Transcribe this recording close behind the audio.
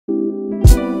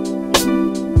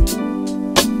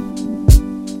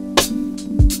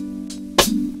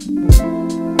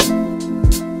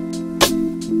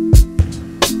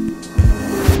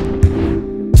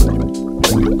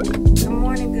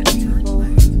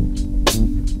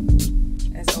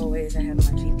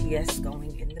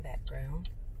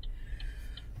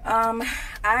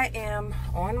I am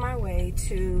on my way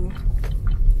to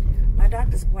my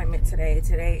doctor's appointment today.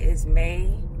 Today is May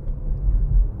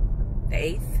the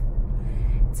 8th.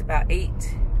 It's about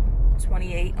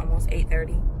 8:28, almost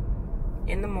 8:30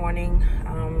 in the morning.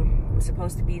 I'm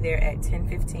supposed to be there at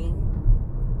 10:15.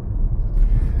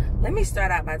 Let me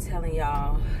start out by telling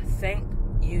y'all, thank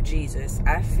you, Jesus.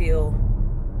 I feel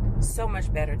so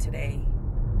much better today.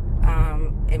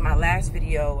 In my last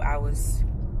video, I was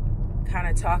kind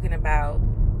of talking about,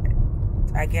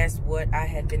 I guess, what I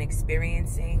had been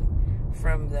experiencing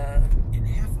from the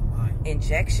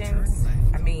injections.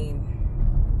 I mean,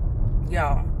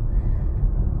 y'all,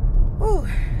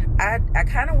 I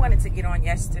kind of wanted to get on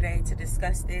yesterday to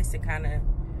discuss this and kind of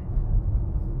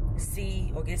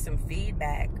see or get some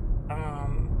feedback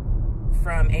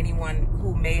from anyone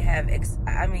who may have,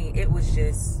 I mean, it was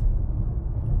just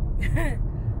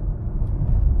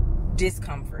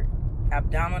discomfort,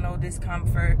 abdominal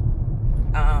discomfort,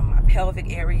 my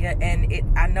pelvic area, and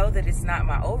I know that it's not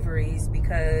my ovaries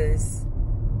because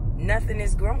nothing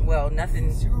is growing. Well,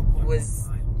 nothing was,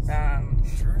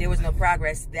 there was no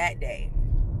progress that day,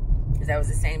 because that was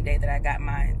the same day that I got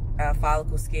my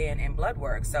follicle scan and blood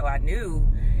work. So I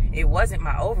knew it wasn't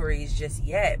my ovaries just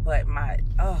yet, but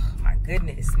oh my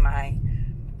goodness,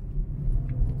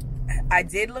 I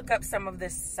did look up some of the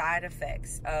side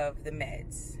effects of the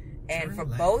meds, and for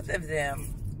both of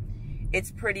them,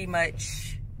 it's pretty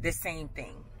much the same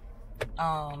thing.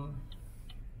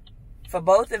 For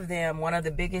both of them, one of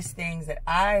the biggest things that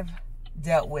I've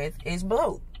dealt with is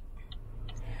bloat.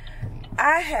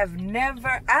 I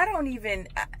don't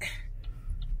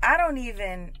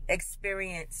even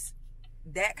experience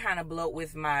that kind of bloat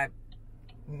with my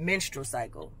menstrual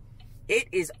cycle. It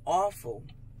is awful.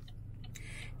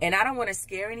 And I don't want to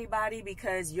scare anybody,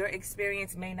 because your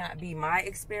experience may not be my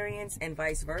experience and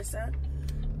vice versa.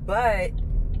 But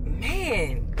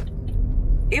man,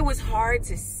 it was hard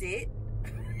to sit.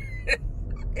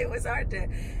 It was hard to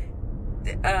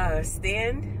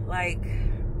stand, like,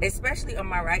 especially on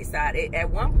my right side. At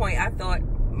one point, I thought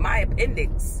my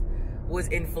appendix was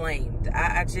inflamed.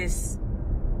 I just,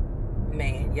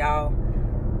 man, y'all,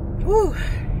 whew.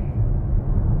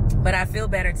 But I feel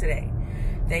better today.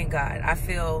 Thank God. I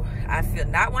feel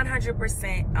not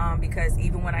 100%, because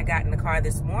even when I got in the car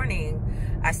this morning,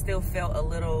 I still felt a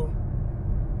little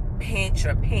pinch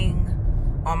or ping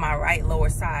on my right lower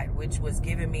side, which was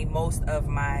giving me most of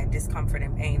my discomfort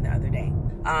and pain the other day.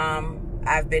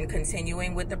 I've been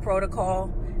continuing with the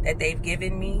protocol that they've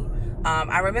given me.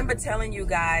 I remember telling you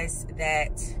guys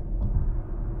that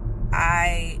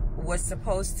I was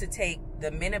supposed to take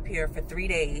the Menopur for 3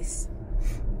 days,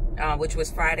 which was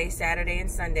Friday, Saturday,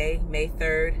 and Sunday, May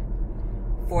 3rd,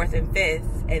 4th, and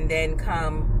 5th. And then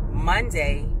come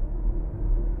Monday,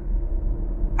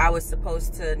 I was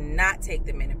supposed to not take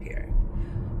the Menopur.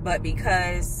 But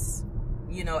because,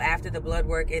 you know, after the blood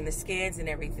work and the scans and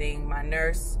everything, my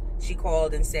nurse, she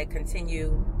called and said,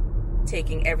 continue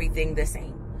taking everything the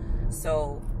same.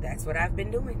 So that's what I've been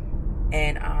doing.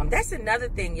 And that's another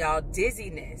thing, y'all,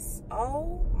 dizziness.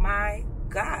 Oh my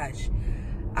gosh.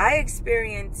 I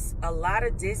experience a lot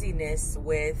of dizziness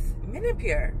with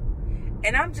Menopur.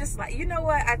 And I'm just like, you know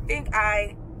what? I think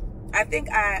I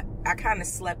kind of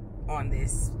slept on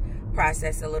this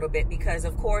process a little bit, because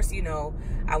of course, you know,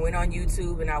 I went on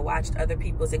YouTube and I watched other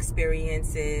people's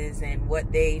experiences and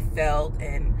what they felt,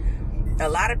 and a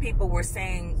lot of people were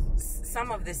saying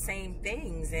some of the same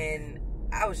things, and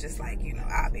I was just like, you know,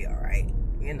 I'll be all right,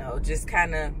 you know, just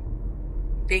kind of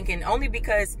thinking, only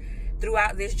because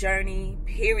throughout this journey,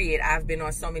 period, I've been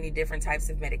on so many different types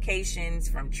of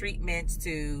medications, from treatments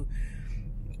to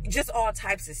just all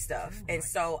types of stuff. And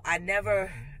so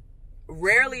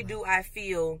rarely do I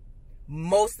feel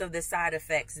most of the side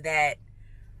effects that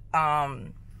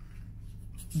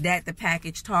that the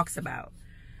package talks about.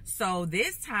 So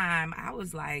this time I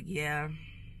was like, yeah,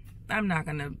 I'm not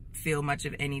gonna feel much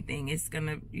of anything. It's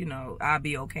gonna, you know, I'll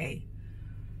be okay.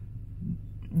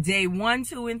 Day 1,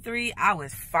 2, and 3, I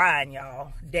was fine,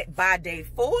 y'all. By day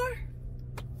 4,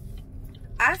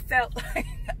 I felt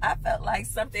like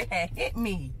something had hit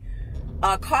me,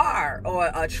 a car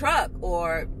or a truck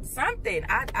or something.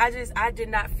 I did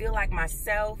not feel like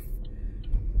myself.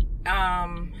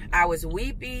 I was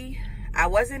weepy. I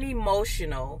wasn't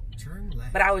emotional,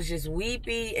 but I was just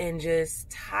weepy and just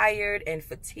tired and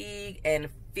fatigued and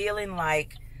feeling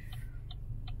like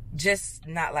just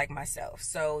not like myself.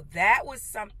 So that was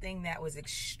something that was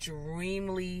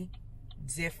extremely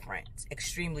different,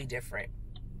 extremely different.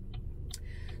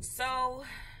 So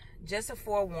just a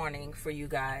forewarning for you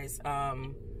guys,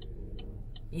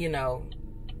 you know,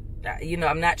 you know,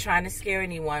 I'm not trying to scare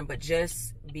anyone, but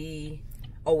just be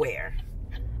aware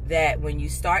that when you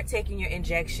start taking your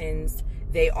injections,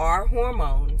 they are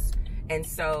hormones. And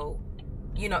so,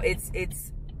 you know, it's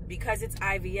because it's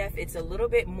IVF, it's a little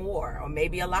bit more, or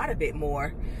maybe a lot of bit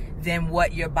more than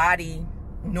what your body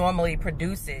normally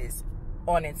produces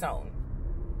on its own.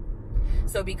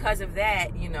 So because of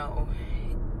that, you know,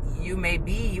 you may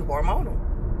be hormonal,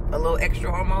 a little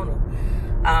extra hormonal.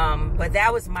 But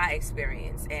that was my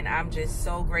experience, and I'm just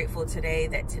so grateful today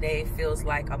that today feels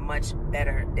like a much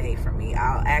better day for me.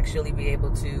 I'll actually be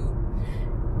able to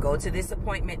go to this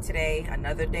appointment today,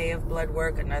 another day of blood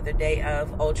work, another day of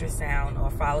ultrasound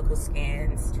or follicle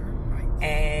scans,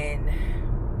 and,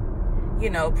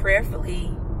 you know,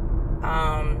 prayerfully,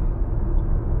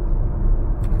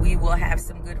 we will have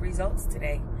some good results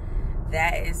today.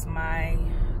 That is my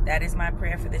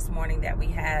prayer for this morning, that we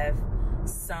have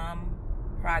some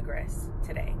progress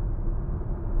today.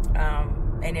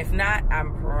 And if not,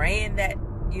 I'm praying that,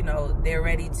 you know, they're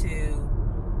ready to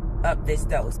up this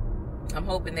dose. I'm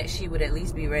hoping that she would at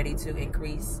least be ready to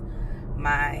increase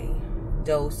my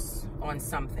dose on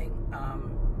something.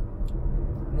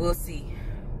 We'll see.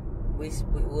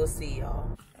 We'll see,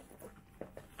 y'all.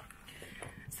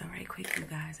 So right quick, you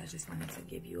guys, I just wanted to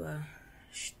give you a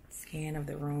scan of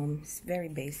the room. It's very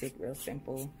basic, real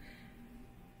simple.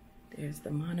 There's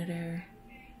the monitor.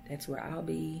 That's where I'll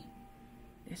be.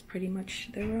 That's pretty much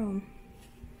the room.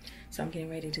 So I'm getting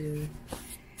ready to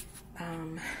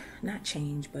not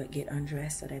change, but get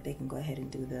undressed so that they can go ahead and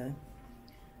do the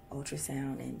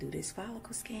ultrasound and do this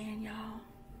follicle scan, y'all.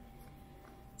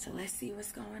 So let's see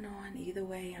what's going on. Either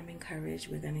way, I'm encouraged.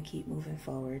 We're gonna keep moving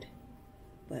forward,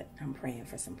 but I'm praying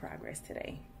for some progress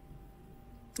today.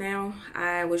 Now,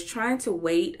 I was trying to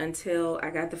wait until I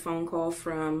got the phone call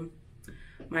from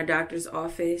my doctor's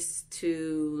office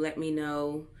to let me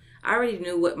know. I already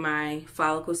knew what my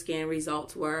follicle scan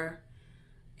results were,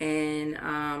 and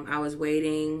I was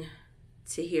waiting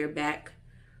to hear back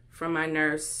from my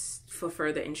nurse for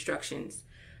further instructions.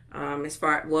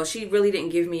 Well, she really didn't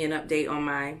give me an update on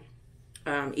my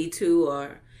E2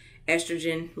 or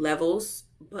estrogen levels,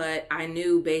 but I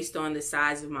knew based on the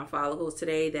size of my follicles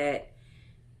today that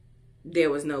there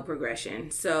was no progression.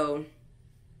 So,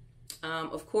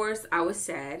 of course, I was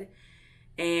sad.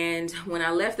 And when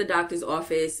I left the doctor's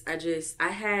office, I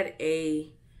had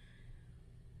a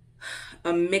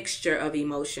mixture of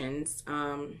emotions.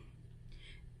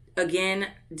 Again,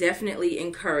 definitely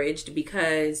encouraged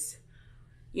because,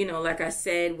 you know, like I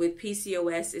said, with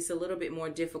PCOS, it's a little bit more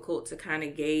difficult to kind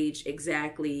of gauge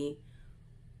exactly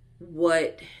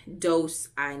what dose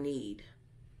I need.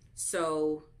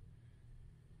 So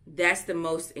that's the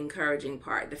most encouraging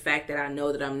part, the fact that I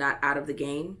know that I'm not out of the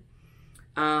game.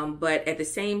 But at the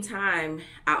same time,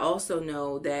 I also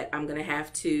know that I'm going to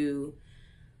have to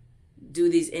do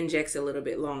these injects a little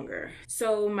bit longer.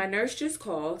 So my nurse just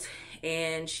called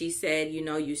and she said, you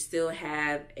know, you still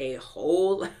have a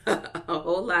whole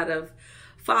lot of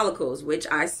follicles, which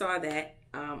I saw that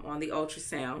on the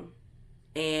ultrasound.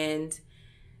 And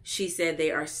she said they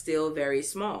are still very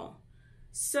small.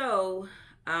 So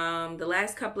the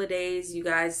last couple of days, you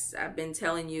guys, I've been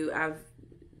telling you,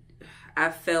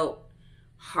 I've felt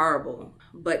horrible,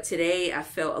 but today I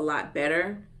felt a lot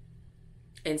better.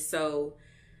 And so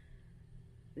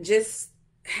just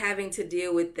having to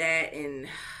deal with that and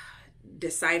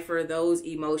decipher those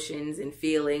emotions and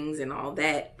feelings and all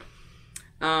that,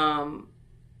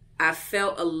 I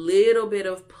felt a little bit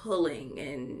of pulling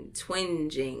and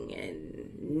twinging and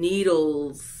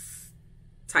needles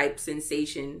type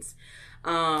sensations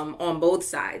on both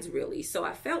sides, really. So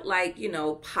I felt like, you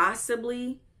know,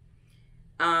 possibly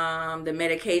the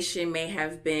medication may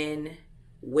have been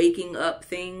waking up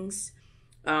things.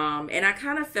 And I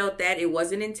kind of felt that it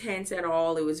wasn't intense at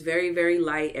all. It was very, very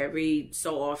light every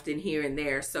so often here and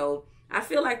there. So I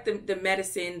feel like the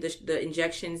medicine, the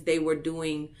injections, they were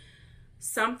doing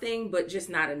something, but just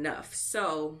not enough.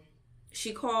 So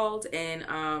she called and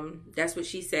that's what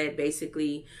she said.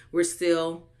 Basically, we're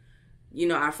still, you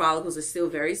know, our follicles are still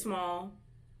very small.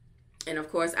 And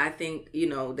of course, I think, you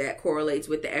know, that correlates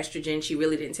with the estrogen. She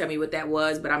really didn't tell me what that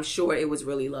was, but I'm sure it was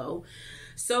really low.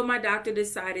 So my doctor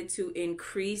decided to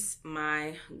increase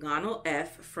my gonal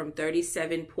F from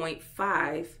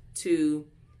 37.5 to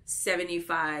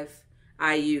 75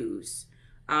 IUs.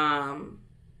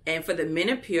 And for the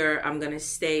Menopur, I'm going to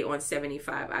stay on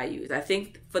 75 IUs. I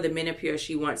think for the Menopur,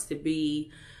 she wants to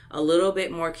be a little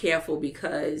bit more careful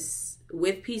because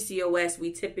with PCOS,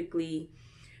 we typically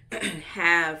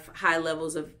have high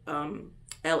levels of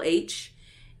LH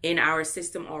in our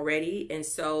system already. And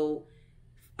so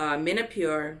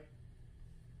Menopur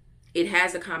it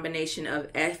has a combination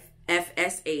of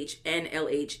FSH and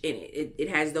LH in it. It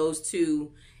has those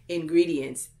two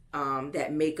ingredients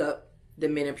that make up the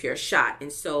Menopur shot.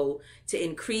 And so to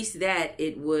increase that,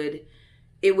 it would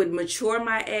mature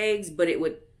my eggs, but it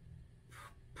would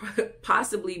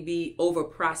possibly be over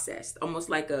processed, almost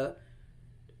like a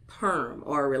perm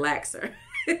or a relaxer.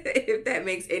 If that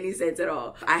makes any sense at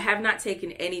all. I have not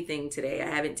taken anything today. I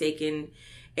haven't taken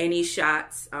any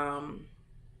shots.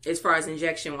 As far as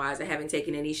injection wise, I haven't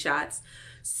taken any shots.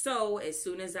 So as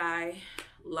soon as I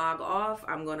log off,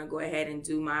 I'm going to go ahead and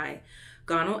do my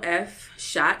Gonal F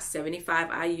shot, 75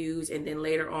 IUs. And then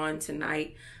later on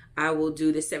tonight, I will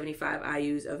do the 75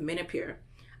 IUs of Menopur.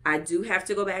 I do have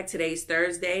to go back. Today's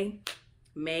Thursday,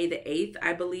 May the 8th,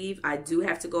 I believe. I do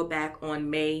have to go back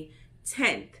on May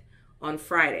 10th. On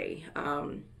Friday,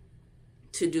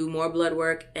 to do more blood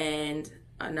work and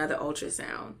another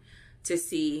ultrasound to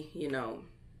see, you know,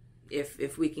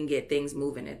 if we can get things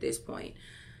moving at this point.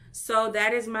 So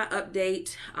that is my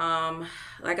update.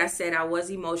 Like I said, I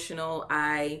was emotional.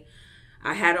 I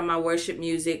had on my worship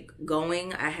music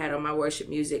going. I had on my worship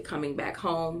music coming back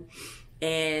home.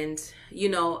 And, you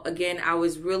know, again, I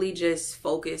was really just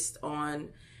focused on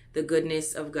the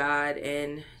goodness of God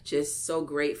and just so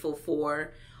grateful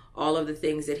for all of the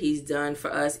things that he's done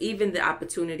for us, even the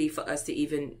opportunity for us to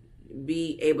even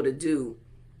be able to do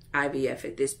IVF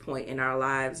at this point in our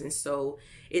lives. And so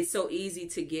it's so easy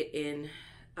to get in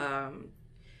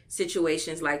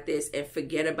situations like this and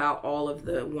forget about all of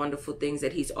the wonderful things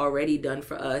that he's already done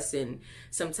for us. And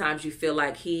sometimes you feel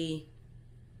like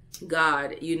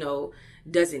God, you know,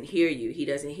 doesn't hear you. He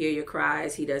doesn't hear your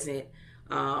cries. He doesn't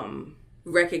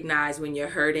recognize when you're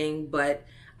hurting, but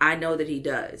I know that he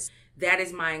does. That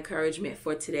is my encouragement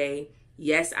for today.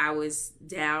 Yes, I was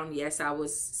down. Yes, I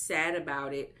was sad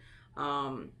about it.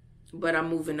 But I'm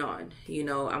moving on. You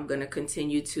know, I'm going to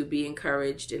continue to be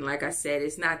encouraged. And like I said,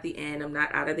 it's not the end. I'm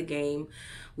not out of the game.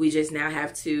 We just now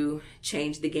have to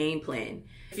change the game plan.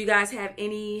 If you guys have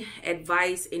any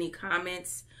advice, any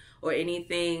comments, or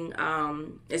anything,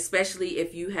 especially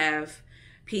if you have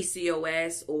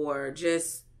PCOS or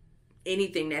just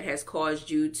anything that has caused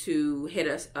you to hit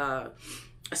a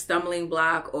stumbling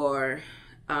block, or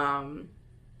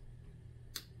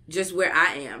just where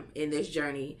I am in this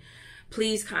journey,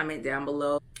 please comment down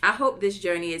below. I hope this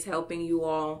journey is helping you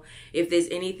all. If there's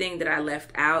anything that I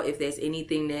left out, if there's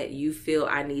anything that you feel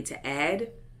I need to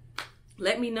add,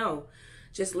 let me know.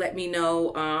 Just let me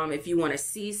know if you want to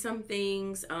see some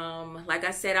things. Like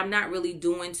I said, I'm not really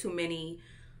doing too many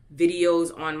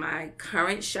videos on my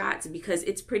current shots because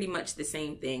it's pretty much the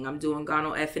same thing. I'm doing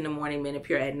Gonal F in the morning,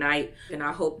 Menopur at night. And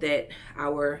I hope that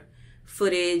our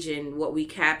footage and what we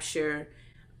capture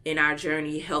in our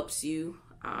journey helps you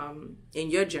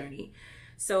in your journey.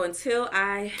 So until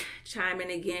I chime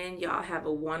in again, y'all have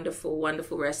a wonderful,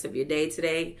 wonderful rest of your day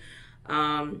today.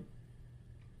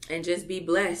 And just be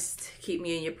blessed. Keep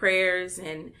me in your prayers.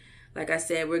 And like I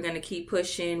said, we're going to keep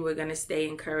pushing. We're going to stay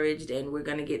encouraged, and we're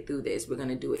going to get through this. We're going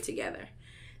to do it together.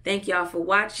 Thank y'all for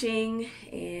watching.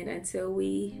 And until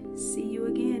we see you again.